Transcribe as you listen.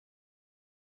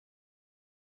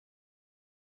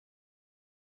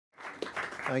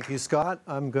Thank you, Scott.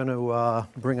 I'm going to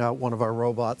bring out one of our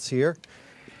robots here.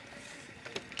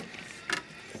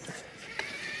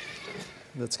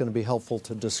 That's going to be helpful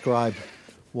to describe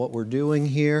what we're doing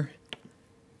here.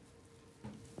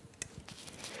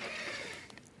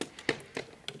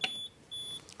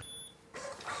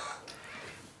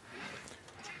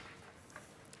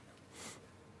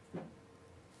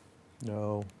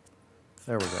 No,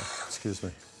 there we go. Excuse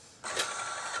me.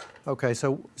 Okay,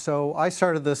 so I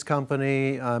started this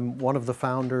company. I'm one of the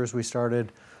founders. We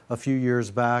started a few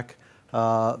years back.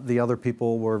 The other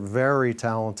people were very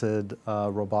talented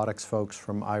robotics folks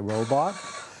from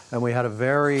iRobot, and we had a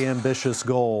very ambitious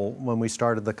goal when we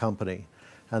started the company.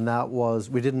 And that was,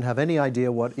 we didn't have any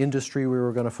idea what industry we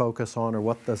were going to focus on or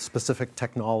what the specific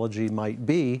technology might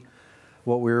be.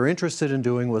 What we were interested in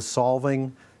doing was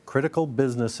solving critical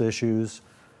business issues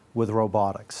with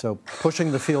robotics. So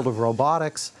pushing the field of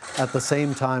robotics at the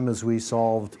same time as we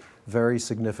solved very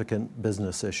significant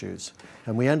business issues.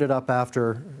 And we ended up,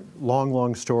 after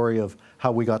long story of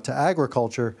how we got to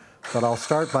agriculture, but I'll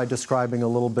start by describing a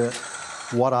little bit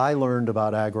what I learned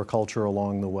about agriculture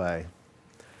along the way.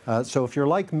 So if you're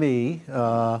like me,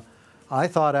 I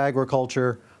thought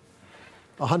agriculture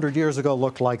 100 years ago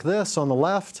looked like this on the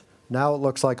left. Now it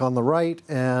looks like on the right,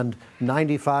 and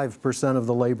 95% of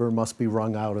the labor must be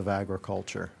wrung out of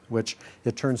agriculture, which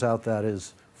it turns out that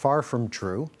is far from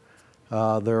true.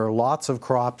 There are lots of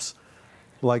crops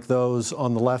like those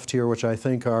on the left here, which I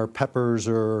think are peppers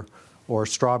or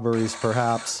strawberries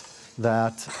perhaps,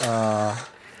 that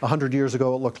 100 years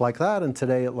ago it looked like that, and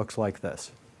today it looks like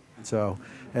this. So,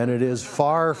 and it is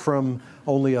far from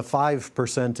only a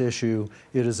 5% issue.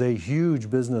 It is a huge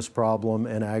business problem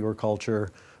in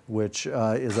agriculture, which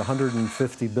is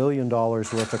 $150 billion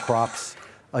worth of crops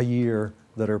a year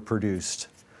that are produced.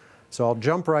 So I'll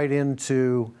jump right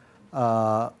into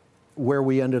where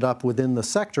we ended up within the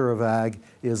sector of ag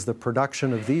is the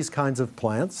production of these kinds of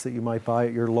plants that you might buy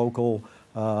at your local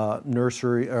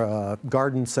nursery,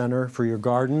 garden center for your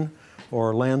garden,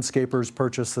 or landscapers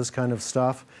purchase this kind of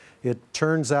stuff. It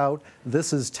turns out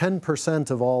this is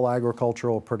 10% of all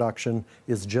agricultural production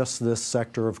is just this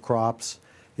sector of crops.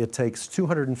 It takes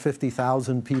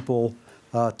 250,000 people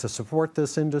to support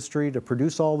this industry, to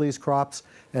produce all these crops,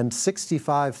 and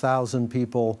 65,000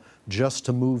 people just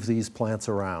to move these plants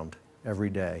around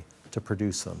every day to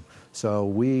produce them. So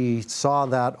we saw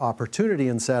that opportunity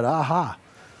and said, aha,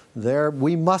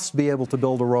 we must be able to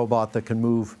build a robot that can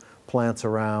move plants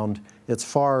around. It's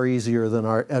far easier than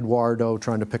our Eduardo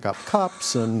trying to pick up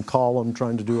cups and Column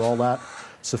trying to do all that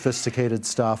sophisticated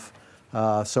stuff.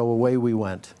 So away we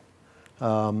went.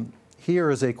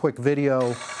 Here is a quick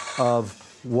video of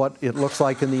what it looks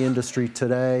like in the industry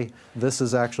today. This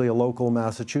is actually a local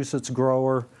Massachusetts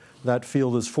grower. That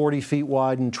field is 40 feet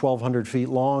wide and 1,200 feet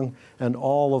long, and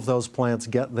all of those plants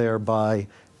get there by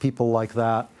people like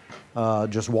that,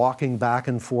 just walking back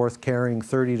and forth, carrying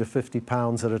 30 to 50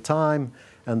 pounds at a time,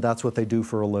 and that's what they do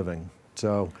for a living.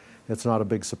 So it's not a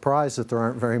big surprise that there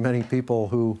aren't very many people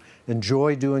who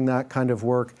enjoy doing that kind of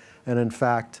work, and in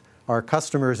fact, our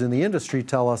customers in the industry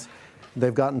tell us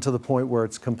they've gotten to the point where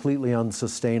it's completely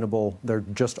unsustainable. There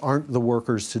just aren't the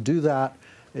workers to do that.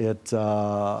 It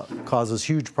causes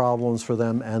huge problems for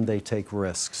them, and they take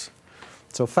risks.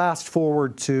 So fast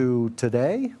forward to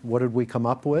today, what did we come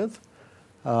up with?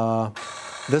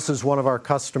 This is one of our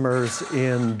customers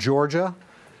in Georgia.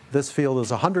 This field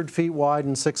is 100 feet wide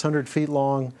and 600 feet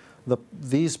long.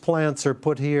 These plants are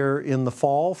put here in the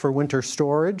fall for winter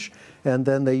storage, and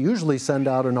then they usually send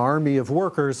out an army of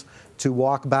workers to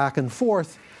walk back and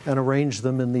forth and arrange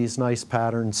them in these nice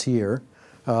patterns here.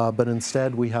 But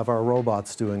instead, we have our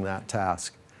robots doing that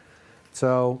task.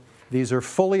 So these are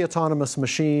fully autonomous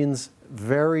machines,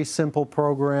 very simple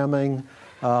programming.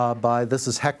 This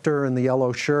is Hector in the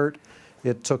yellow shirt.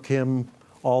 It took him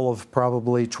all of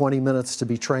probably 20 minutes to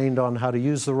be trained on how to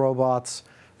use the robots,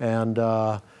 and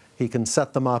he can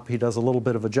set them up. He does a little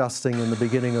bit of adjusting in the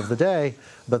beginning of the day,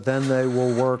 but then they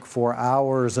will work for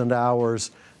hours and hours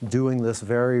doing this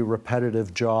very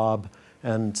repetitive job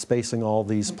and spacing all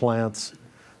these plants.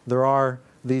 There are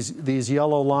these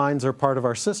yellow lines are part of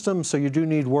our system, so you do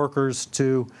need workers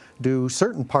to do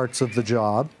certain parts of the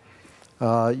job.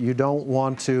 You don't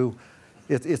want to,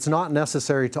 it's not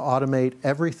necessary to automate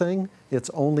everything. It's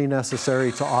only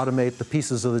necessary to automate the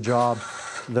pieces of the job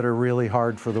that are really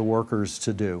hard for the workers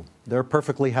to do. They're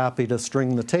perfectly happy to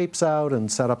string the tapes out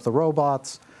and set up the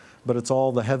robots, but it's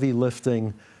all the heavy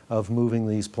lifting of moving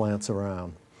these plants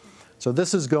around. So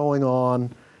this is going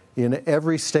on in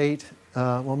every state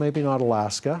well, maybe not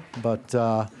Alaska,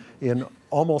 but in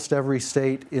almost every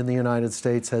state in the United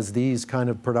States has these kind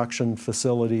of production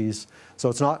facilities. So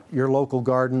it's not your local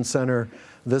garden center.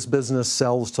 This business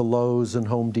sells to Lowe's and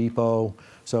Home Depot.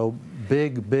 So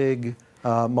big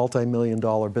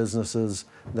multi-million-dollar businesses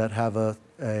that have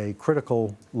a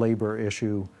critical labor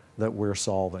issue that we're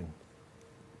solving.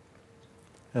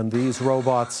 And these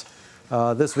robots,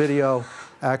 this video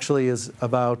actually is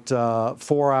about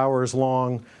 4 hours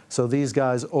long. So these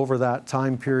guys, over that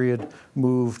time period,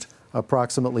 moved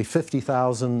approximately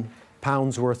 50,000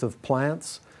 pounds worth of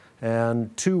plants.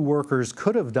 And 2 workers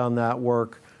could have done that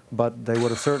work, but they would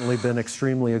have certainly been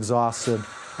extremely exhausted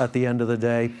at the end of the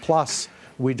day. Plus,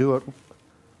 we do it,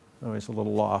 oh, he's a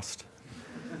little lost.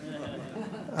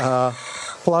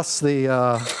 Plus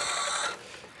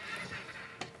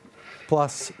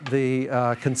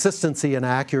the consistency and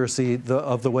accuracy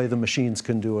of the way the machines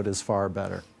can do it is far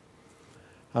better.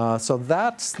 So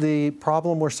that's the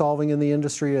problem we're solving in the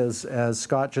industry. As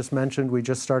Scott just mentioned, we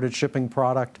just started shipping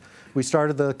product. We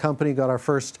started the company, got our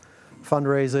first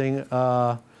fundraising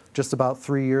just about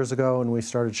 3 years ago, and we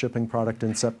started shipping product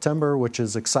in September, which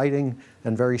is exciting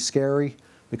and very scary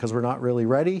because we're not really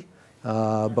ready,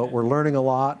 but we're learning a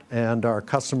lot, and our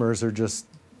customers are just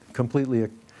completely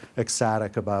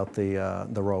ecstatic about the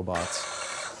robots.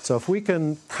 So if we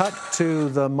can cut to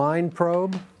the mind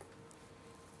probe.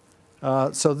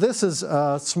 So this is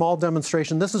a small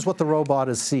demonstration. This is what the robot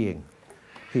is seeing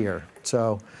here.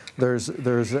 So there's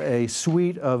a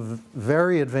suite of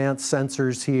very advanced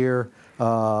sensors here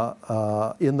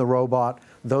in the robot.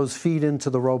 Those feed into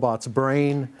the robot's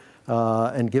brain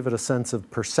and give it a sense of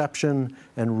perception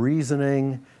and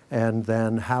reasoning, and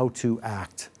then how to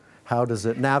act. How does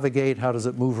it navigate? How does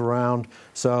it move around?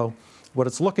 So what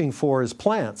it's looking for is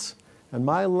plants. And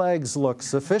my legs look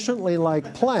sufficiently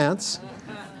like plants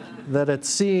that it's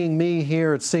seeing me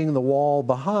here, it's seeing the wall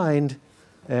behind,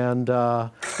 and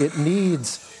it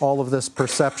needs all of this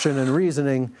perception and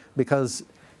reasoning because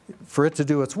for it to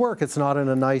do its work, it's not in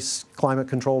a nice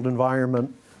climate-controlled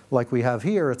environment like we have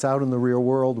here. It's out in the real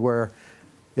world where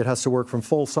it has to work from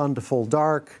full sun to full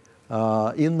dark,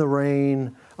 in the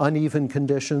rain, uneven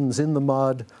conditions, in the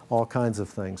mud, all kinds of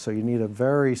things. So you need a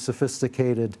very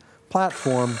sophisticated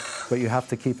platform, but you have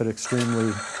to keep it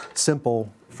extremely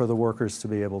simple for the workers to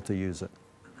be able to use it.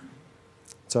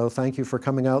 So thank you for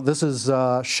coming out. This is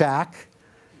Shaq,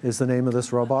 is the name of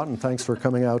this robot, and thanks for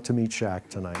coming out to meet Shaq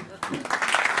tonight.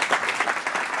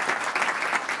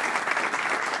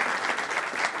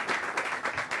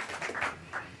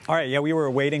 All right, yeah, we were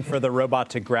waiting for the robot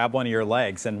to grab one of your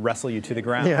legs and wrestle you to the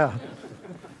ground. Yeah,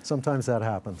 sometimes that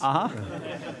happens. Uh-huh.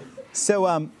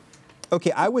 So,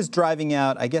 okay, I was driving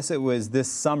out, I guess it was this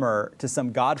summer, to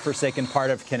some godforsaken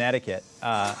part of Connecticut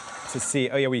to see,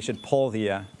 oh yeah, we should pull the...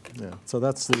 yeah, so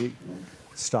that's the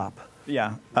stop.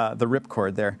 Yeah, the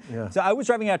ripcord there. Yeah. So I was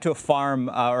driving out to a farm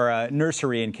or a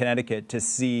nursery in Connecticut to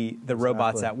see the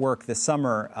robots at work this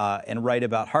summer and write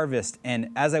about harvest. And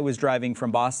as I was driving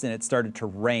from Boston, it started to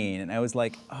rain. And I was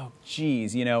like, oh,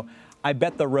 geez, you know, I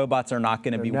bet the robots are not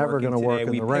going to be working today.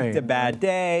 We picked a bad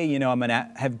day. You know, I'm going to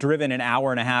have driven an hour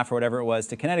and a half or whatever it was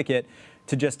to Connecticut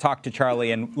to just talk to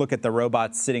Charlie and look at the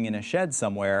robots sitting in a shed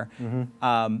somewhere.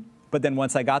 Mm-hmm. But then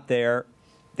once I got there,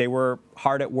 they were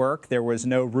hard at work. There was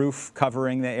no roof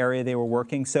covering the area they were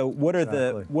working. So what are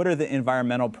the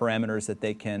environmental parameters that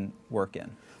they can work in?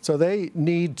 So they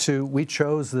need to, we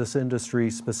chose this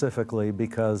industry specifically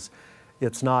because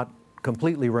it's not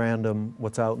completely random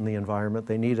what's out in the environment.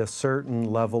 They need a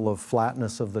certain level of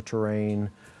flatness of the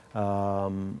terrain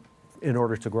in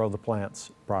order to grow the plants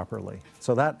properly.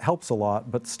 So that helps a lot,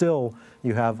 but still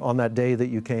you have, on that day that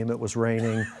you came, it was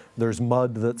raining. There's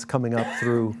mud that's coming up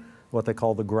through what they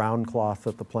call the ground cloth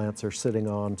that the plants are sitting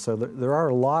on. So there are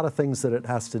a lot of things that it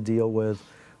has to deal with.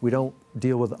 We don't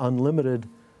deal with unlimited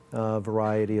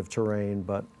variety of terrain,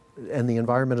 and the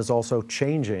environment is also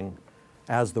changing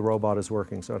as the robot is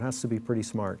working, so it has to be pretty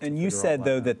smart. And you said,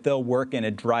 though, that they'll work in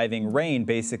a driving rain,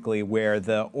 basically, where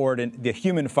the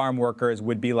human farm workers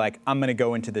would be like, I'm going to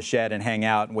go into the shed and hang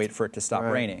out and wait for it to stop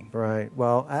raining. Right.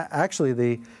 Well, actually,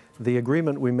 the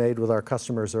agreement we made with our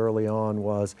customers early on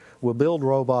was we'll build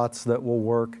robots that will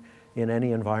work in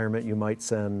any environment you might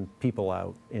send people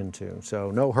out into. So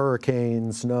no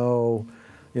hurricanes, no,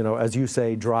 you know, as you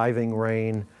say, driving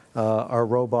rain. Our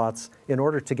robots, in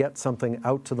order to get something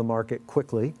out to the market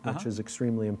quickly, which is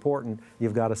extremely important,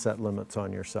 you've got to set limits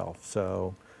on yourself.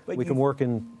 So we can work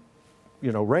in,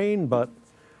 you know, rain,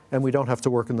 and we don't have to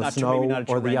work in the snow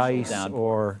or the ice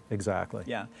or exactly.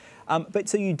 Yeah. But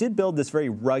so you did build this very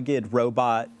rugged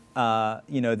robot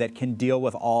that can deal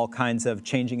with all kinds of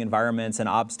changing environments and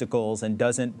obstacles and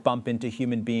doesn't bump into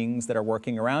human beings that are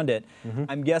working around it.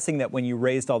 I'm guessing that when you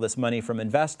raised all this money from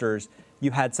investors,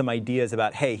 you had some ideas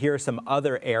about, hey, here are some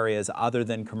other areas other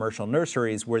than commercial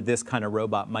nurseries where this kind of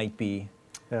robot might be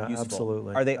useful.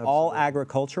 Absolutely. Are they all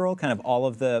agricultural, kind of all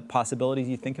of the possibilities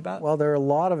you think about? Well, there are a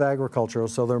lot of agricultural,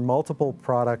 so there are multiple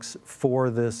products for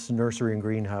this nursery and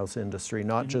greenhouse industry,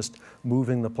 not just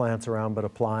moving the plants around, but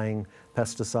applying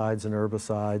pesticides and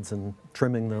herbicides and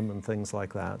trimming them and things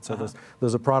like that. So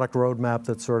there's a product roadmap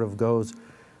that sort of goes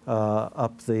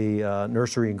up the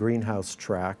nursery and greenhouse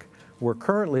track. We're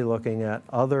currently looking at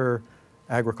other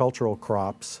agricultural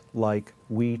crops like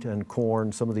wheat and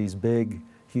corn, some of these big,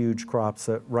 huge crops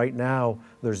that right now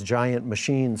there's giant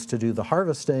machines to do the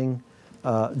harvesting,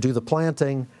 do the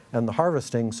planting and the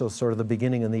harvesting, so sort of the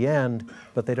beginning and the end,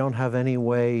 but they don't have any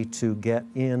way to get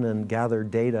in and gather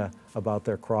data about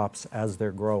their crops as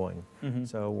they're growing.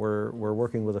 So we're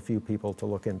working with a few people to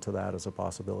look into that as a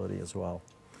possibility as well.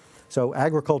 So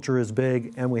agriculture is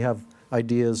big, and we have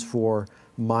ideas for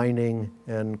mining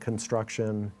and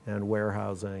construction and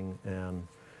warehousing and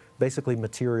basically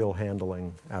material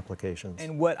handling applications.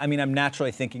 And what, I mean, I'm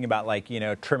naturally thinking about like,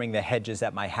 trimming the hedges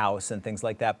at my house and things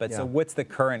like that, but so what's the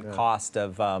current cost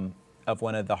of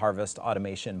one of the harvest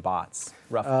automation bots,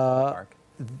 roughly ballpark?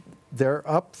 They're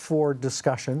up for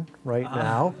discussion right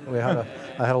now.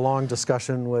 I had a long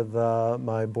discussion with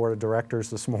my board of directors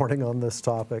this morning on this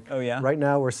topic. Oh yeah? Right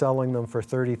now we're selling them for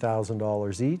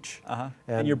 $30,000 each.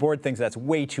 And your board thinks that's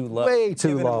way too low. Way too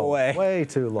Giving them low. away. Way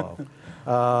too low.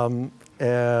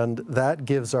 And that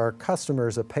gives our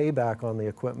customers a payback on the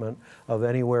equipment of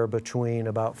anywhere between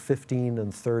about 15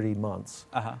 and 30 months,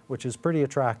 which is pretty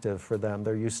attractive for them.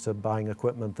 They're used to buying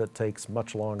equipment that takes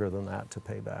much longer than that to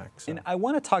pay back. So. And I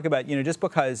want to talk about, just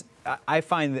because I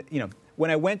find that, when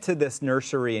I went to this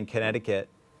nursery in Connecticut,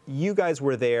 you guys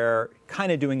were there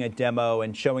kind of doing a demo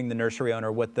and showing the nursery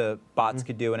owner what the bots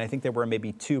could do. And I think there were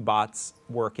maybe 2 bots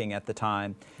working at the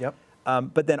time. Yep.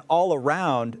 But then all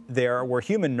around there were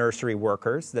human nursery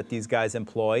workers that these guys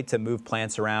employ to move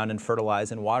plants around and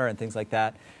fertilize and water and things like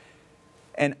that.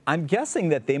 And I'm guessing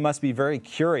that they must be very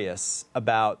curious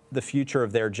about the future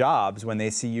of their jobs when they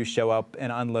see you show up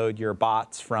and unload your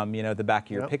bots from, the back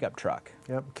of your pickup truck.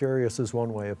 Yep, curious is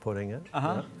one way of putting it.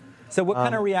 Yep. So what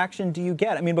kind of reaction do you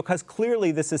get? I mean, because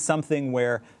clearly this is something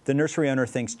where the nursery owner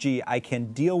thinks, gee, I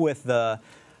can deal with the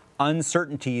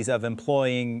uncertainties of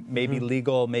employing maybe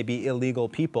legal, maybe illegal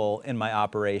people in my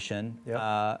operation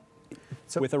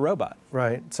with a robot.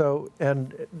 Right. So,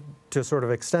 and to sort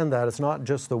of extend that, it's not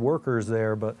just the workers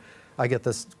there, but I get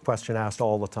this question asked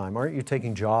all the time. Aren't you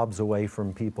taking jobs away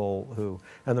from people who,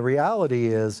 and the reality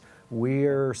is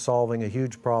we're solving a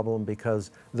huge problem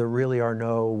because there really are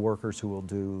no workers who will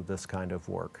do this kind of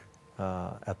work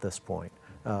at this point.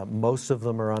 Most of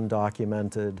them are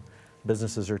undocumented.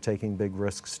 Businesses are taking big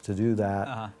risks to do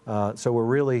that. So we're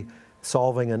really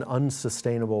solving an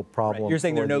unsustainable problem. Right. You're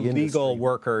saying there are no legal legal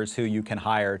workers who you can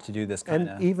hire to do this kind of...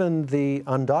 And even the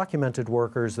undocumented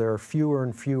workers, there are fewer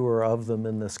and fewer of them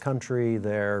in this country.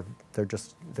 They're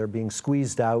being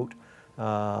squeezed out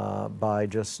by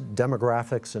just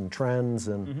demographics and trends,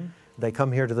 and they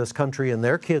come here to this country and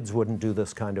their kids wouldn't do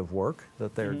this kind of work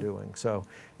that they're doing. So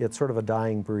it's sort of a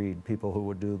dying breed, people who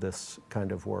would do this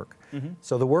kind of work.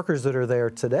 So the workers that are there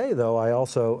today, though,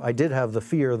 I did have the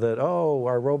fear that, oh,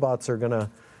 our robots are going to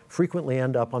frequently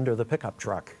end up under the pickup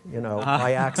truck,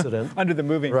 by accident. Under the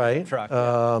moving truck.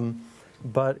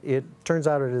 But it turns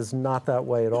out it is not that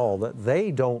way at all, that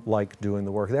they don't like doing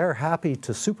the work. They're happy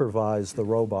to supervise the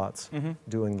robots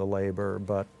doing the labor,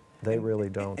 but they really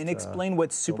don't. And explain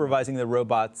what supervising the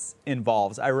robots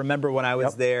involves. I remember when I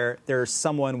was there, there's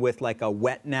someone with like a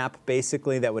wet nap,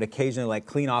 basically, that would occasionally like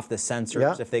clean off the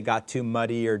sensors if they got too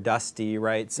muddy or dusty,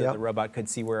 right? So the robot could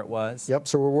see where it was. Yep,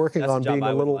 so we're working on being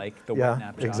a little... like, the wet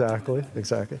nap job.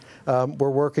 Exactly. We're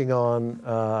working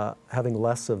on having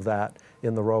less of that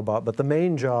in the robot, but the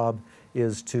main job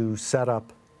is to set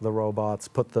up the robots,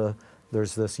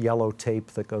 there's this yellow tape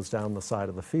that goes down the side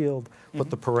of the field, put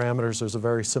the parameters, there's a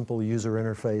very simple user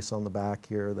interface on the back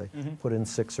here, they put in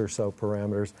 6 or so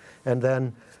parameters. And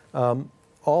then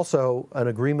also an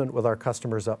agreement with our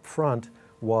customers up front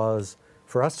was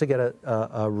for us to get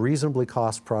a reasonably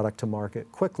cost product to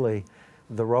market quickly,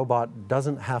 the robot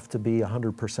doesn't have to be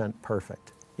 100%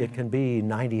 perfect. It can be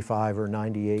 95 or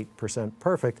 98%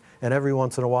 perfect, and every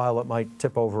once in a while it might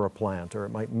tip over a plant or it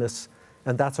might miss,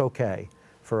 and that's okay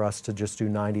for us to just do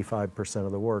 95%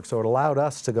 of the work. So it allowed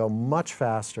us to go much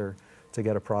faster to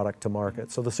get a product to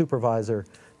market. So the supervisor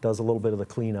does a little bit of the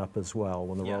cleanup as well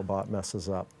when the robot messes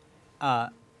up.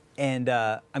 And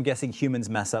I'm guessing humans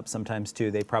mess up sometimes too.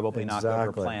 They probably knock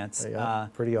over plants. Yeah,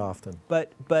 pretty often.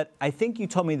 But I think you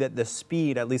told me that the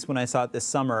speed, at least when I saw it this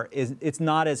summer, it's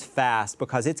not as fast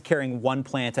because it's carrying one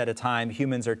plant at a time.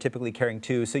 Humans are typically carrying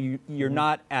two, so you're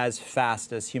not as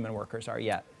fast as human workers are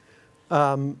yet.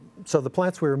 So the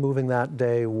plants we were moving that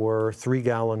day were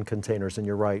 3-gallon containers, and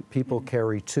you're right. People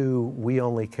carry 2. We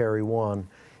only carry 1.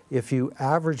 If you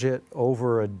average it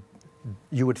over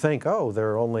you would think, oh,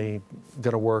 they're only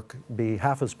going to be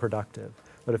half as productive.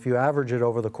 But if you average it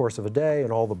over the course of a day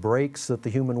and all the breaks that the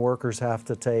human workers have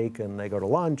to take, and they go to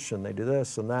lunch and they do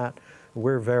this and that,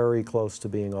 we're very close to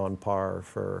being on par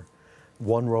for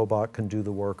one robot can do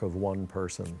the work of one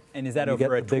person. And is that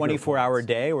over a 24-hour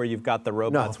day where you've got the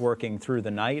robots working through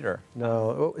the night? Or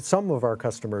no, some of our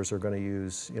customers are going to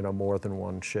use more than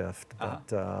one shift. But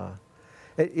the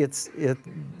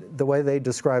way they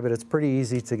describe it, it's pretty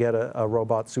easy to get a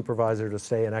robot supervisor to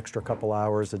stay an extra couple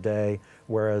hours a day,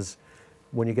 whereas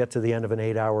when you get to the end of an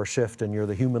 8-hour shift and you're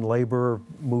the human laborer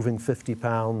moving 50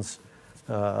 pounds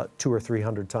 200 or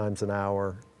 300 times an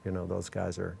hour, those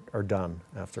guys are done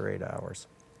after 8 hours.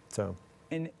 So.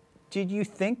 And did you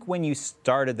think when you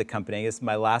started the company, I guess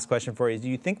my last question for you is, do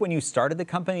you think when you started the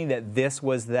company that this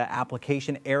was the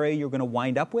application area you're going to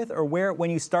wind up with? Or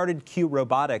when you started Q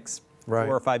Robotics 4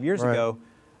 or 5 years ago,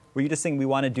 were you just saying we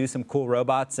want to do some cool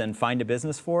robots and find a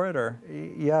business for it? Or?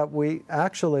 Yeah, we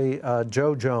actually,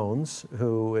 Joe Jones,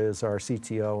 who is our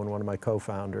CTO and one of my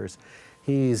co-founders,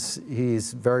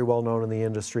 he's very well known in the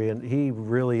industry, and he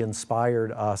really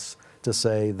inspired us to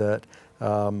say that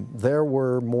there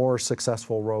were more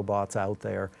successful robots out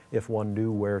there if one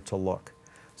knew where to look.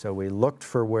 So we looked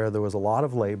for where there was a lot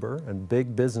of labor and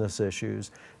big business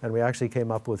issues, and we actually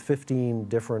came up with 15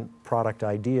 different product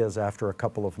ideas after a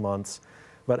couple of months.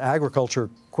 But agriculture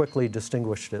quickly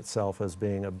distinguished itself as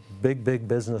being a big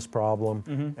business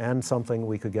problem and something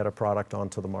we could get a product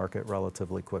onto the market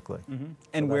relatively quickly.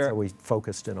 And so that's how we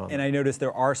focused in on. And I noticed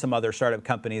there are some other startup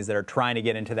companies that are trying to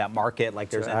get into that market. Like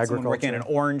there's someone working on an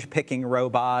orange picking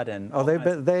robot. And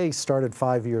they started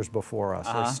 5 years before us.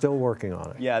 They're still working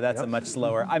on it. Yeah, that's a much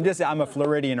slower. I'm a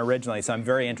Floridian originally, so I'm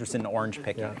very interested in orange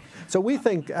picking. Yeah. So we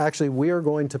think actually we are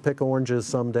going to pick oranges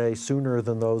someday sooner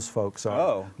than those folks are.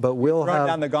 Oh, but we'll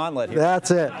have down the gauntlet here. That's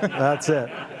it. That's it.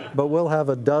 But we'll have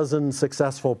a dozen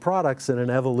successful products in an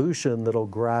evolution that'll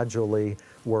gradually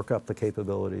work up the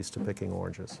capabilities to picking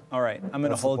oranges. All right, I'm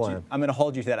going to hold you. I'm going to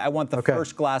hold you to that. I want the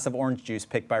first glass of orange juice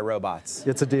picked by robots.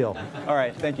 It's a deal. All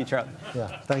right, thank you, Charlie.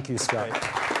 Yeah, thank you, Scott.